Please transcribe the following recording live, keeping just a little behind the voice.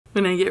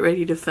when I get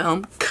ready to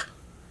film.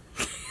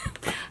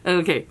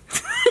 Okay.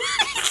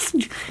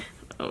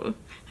 Oh,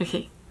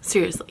 okay,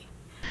 seriously.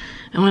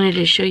 I wanted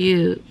to show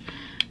you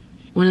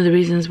one of the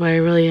reasons why I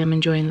really am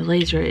enjoying the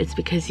laser. It's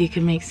because you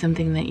can make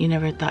something that you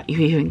never thought you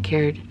even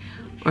cared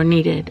or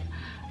needed.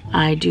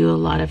 I do a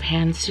lot of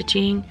hand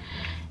stitching,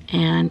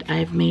 and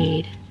I've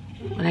made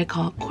what I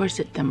call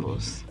corset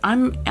thimbles.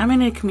 I'm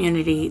in a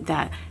community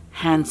that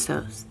hand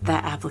sews,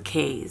 that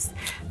appliques,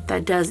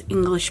 that does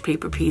English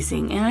paper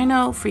piecing. And I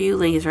know for you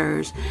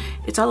lasers,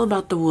 it's all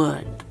about the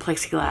wood, the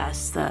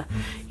plexiglass, the,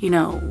 you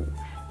know,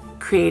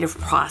 creative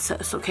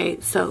process, okay?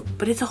 So,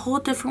 but it's a whole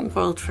different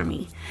world for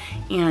me.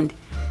 And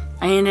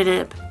I ended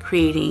up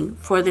creating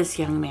for this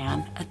young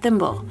man a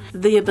thimble.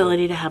 The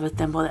ability to have a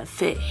thimble that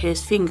fit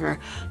his finger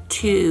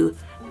to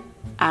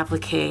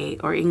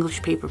applique or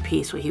English paper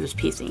piece what he was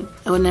piecing.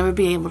 I would never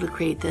be able to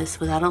create this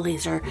without a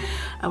laser.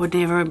 I would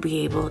never be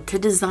able to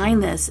design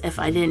this if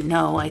I didn't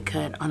know I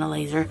could on a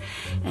laser.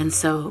 And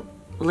so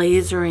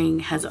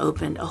lasering has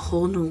opened a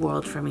whole new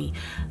world for me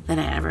than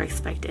I ever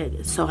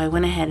expected. So I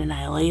went ahead and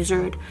I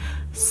lasered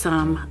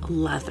some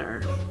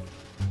leather.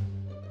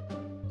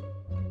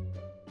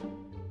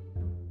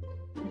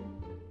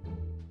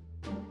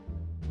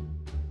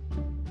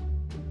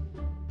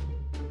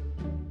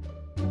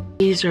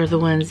 These are the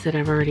ones that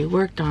I've already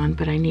worked on,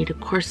 but I need to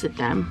corset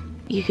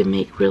them. You can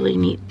make really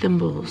neat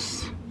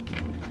thimbles.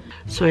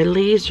 So I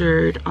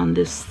lasered on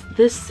this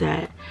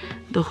set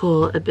the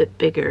hole a bit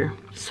bigger.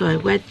 So I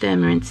wet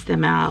them, rinsed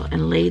them out,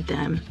 and laid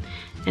them.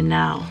 And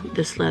now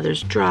this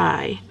leather's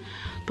dry.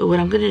 But what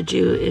I'm gonna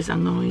do is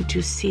I'm going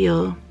to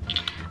seal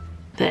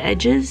the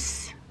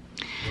edges,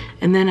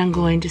 and then I'm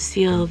going to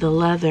seal the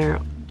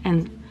leather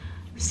and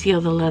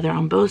seal the leather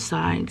on both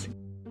sides.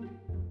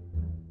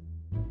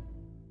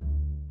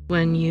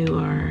 When you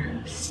are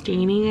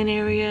staining an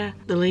area,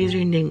 the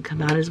lasering didn't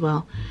come out as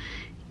well.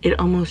 It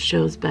almost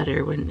shows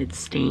better when it's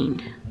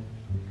stained.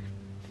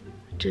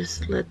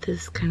 Just let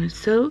this kind of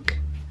soak.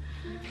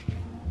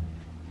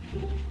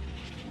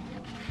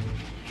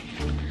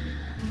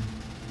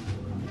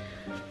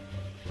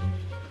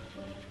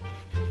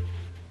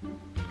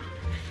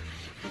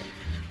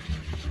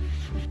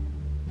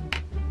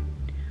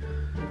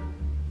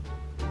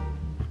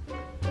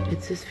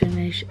 It's this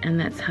finish, and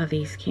that's how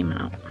these came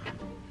out.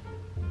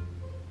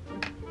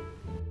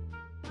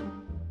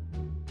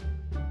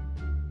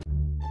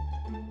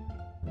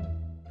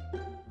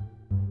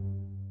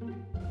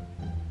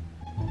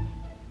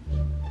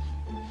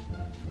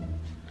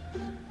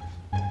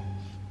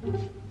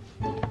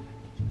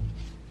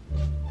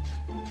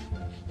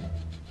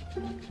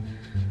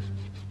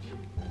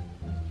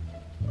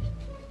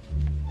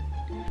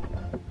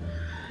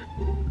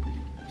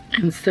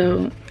 And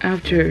so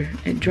after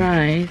it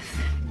dries,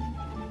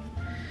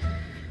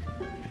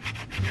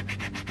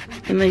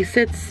 and they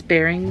said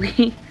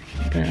sparingly,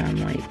 but I'm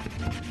like,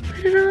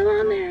 put it all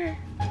on there.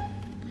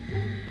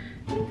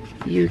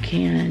 You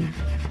can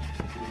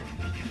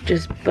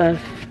just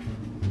buff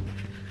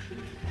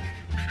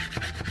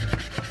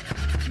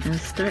and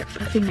start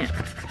buffing it.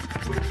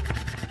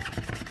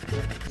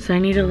 So I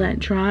need to let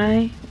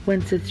dry.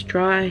 Once it's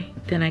dry,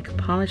 then I can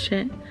polish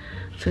it.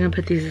 So I'm gonna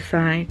put these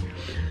aside.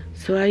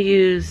 So I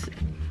use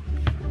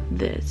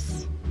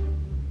this.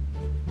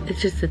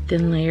 It's just a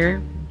thin layer.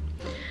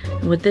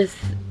 And what this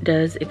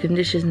does, it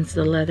conditions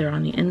the leather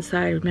on the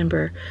inside.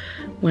 Remember,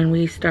 when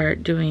we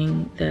start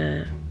doing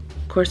the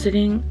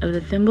corseting of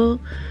the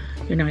thimble,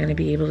 you're not gonna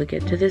be able to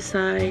get to this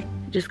side.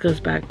 It just goes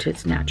back to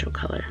its natural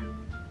color.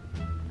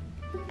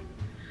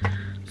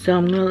 So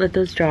I'm gonna let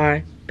those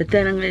dry, but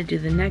then I'm gonna do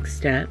the next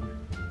step.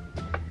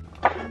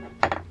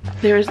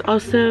 There's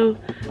also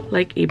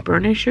like a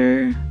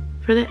burnisher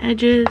for the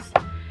edges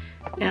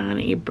and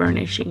a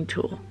burnishing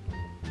tool.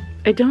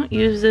 I don't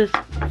use this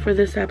for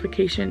this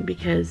application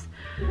because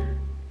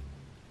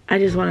I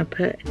just want to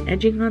put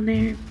edging on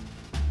there.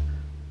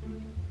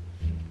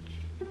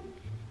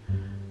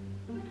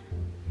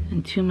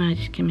 And too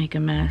much can make a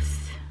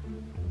mess.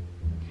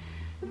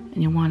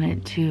 And you want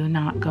it to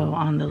not go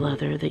on the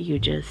leather that you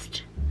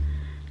just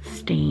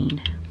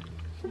stained.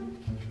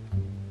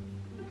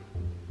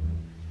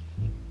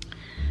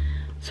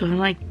 So I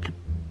like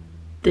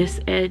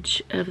this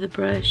edge of the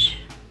brush.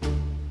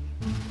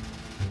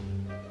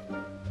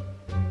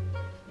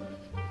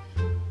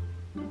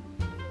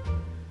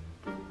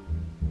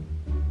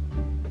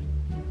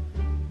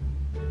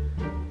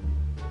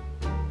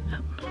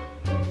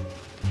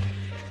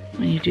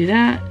 When you do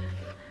that,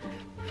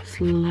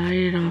 slide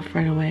it off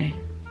right away.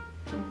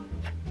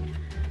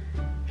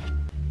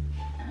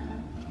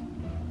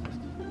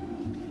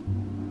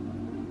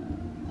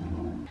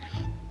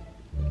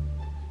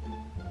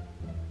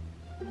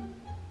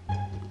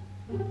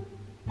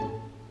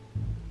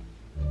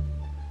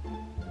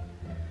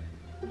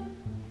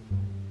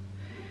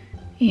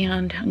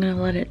 And I'm gonna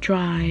let it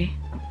dry.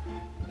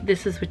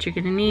 This is what you're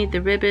gonna need: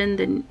 the ribbon,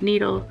 the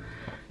needle,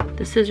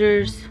 the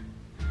scissors.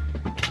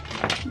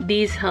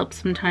 These help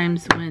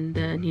sometimes when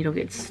the needle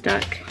gets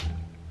stuck.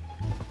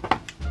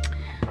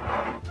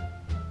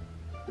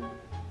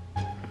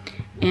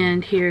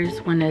 And here's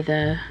one of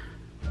the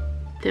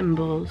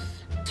thimbles.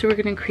 So we're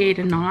gonna create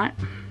a knot,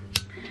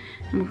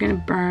 and we're gonna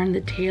burn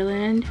the tail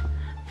end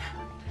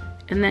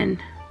and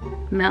then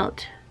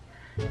melt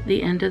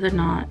the end of the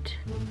knot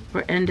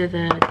or end of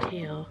the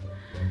tail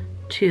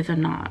to the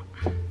knot,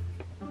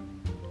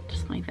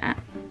 just like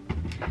that.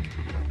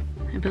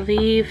 I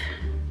believe,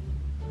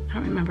 I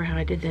don't remember how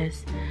I did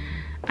this.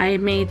 I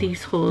made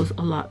these holes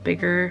a lot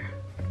bigger.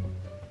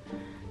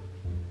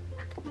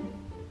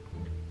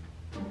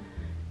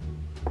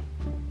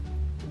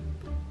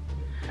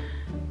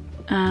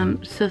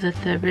 So that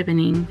the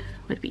ribboning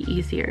would be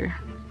easier.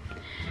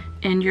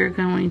 And you're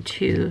going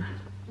to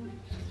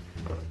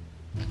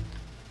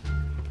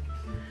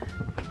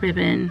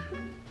ribbon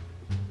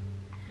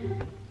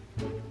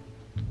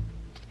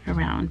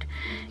around.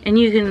 And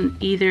you can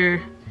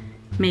either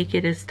make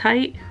it as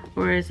tight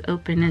or as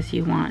open as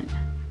you want.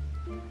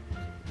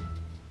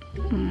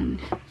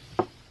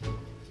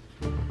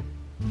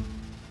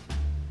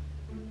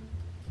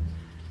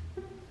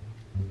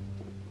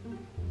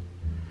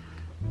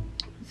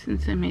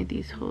 Since I made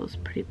these holes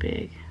pretty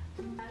big.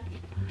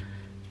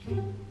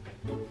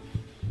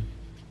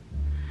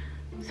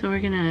 So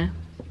we're gonna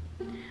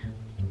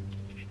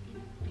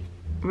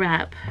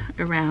wrap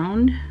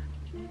around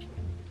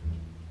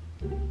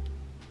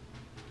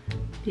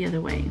the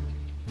other way.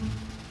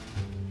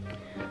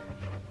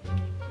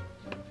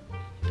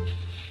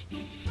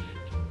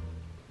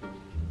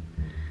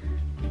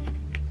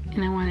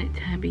 And I want it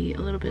to be a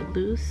little bit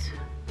loose.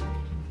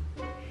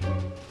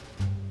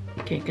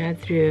 Okay, got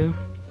through.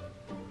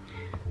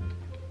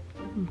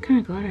 I'm kind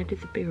of glad I did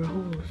the bigger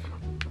holes.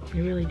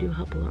 They really do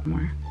help a lot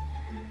more.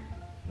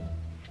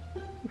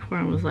 Before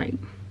I was like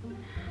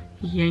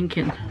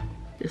yanking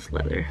this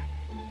leather.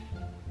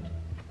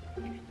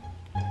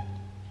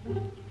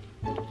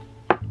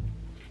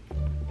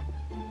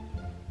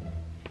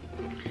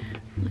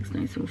 Looks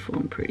nice and full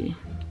and pretty.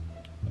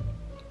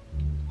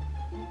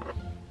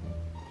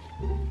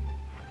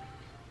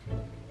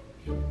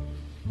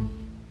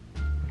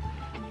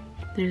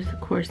 There's the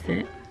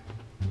corset.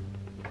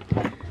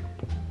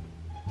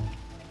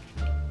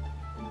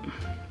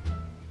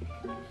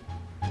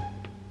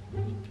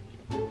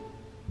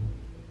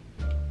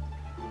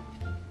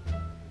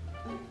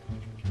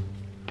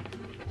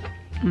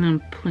 And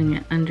I'm pulling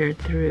it under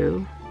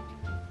through.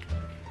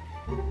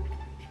 And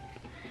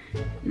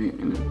then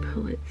I'm going to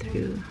pull it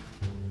through.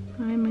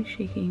 Why am I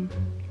shaking?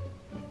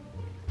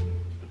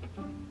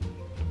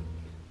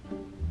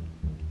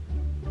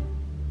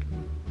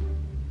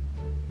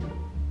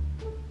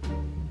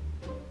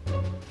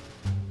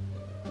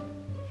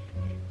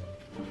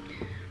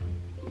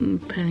 I'm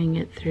putting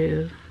it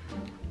through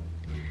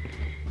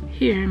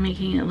here,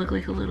 making it look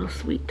like a little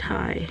sweet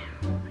tie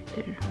right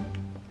there.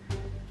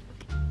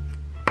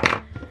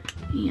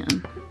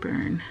 And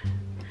burn.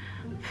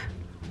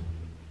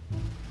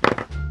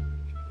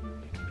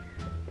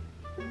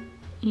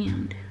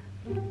 And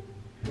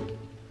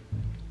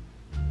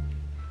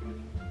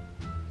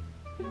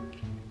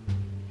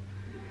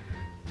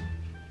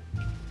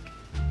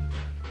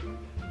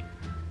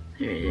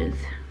there it is.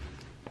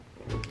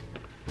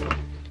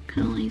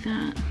 Kind of like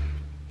that.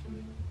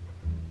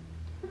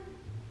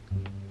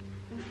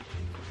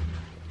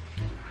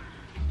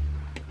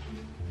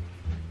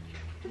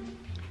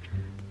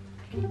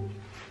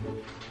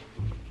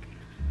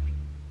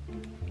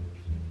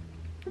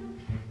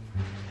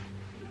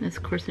 That's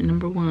corset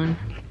number 1.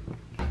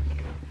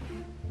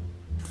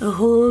 A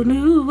whole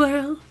new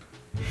world.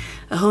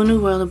 A whole new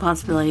world of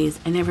possibilities.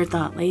 I never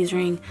thought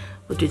lasering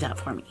would do that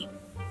for me.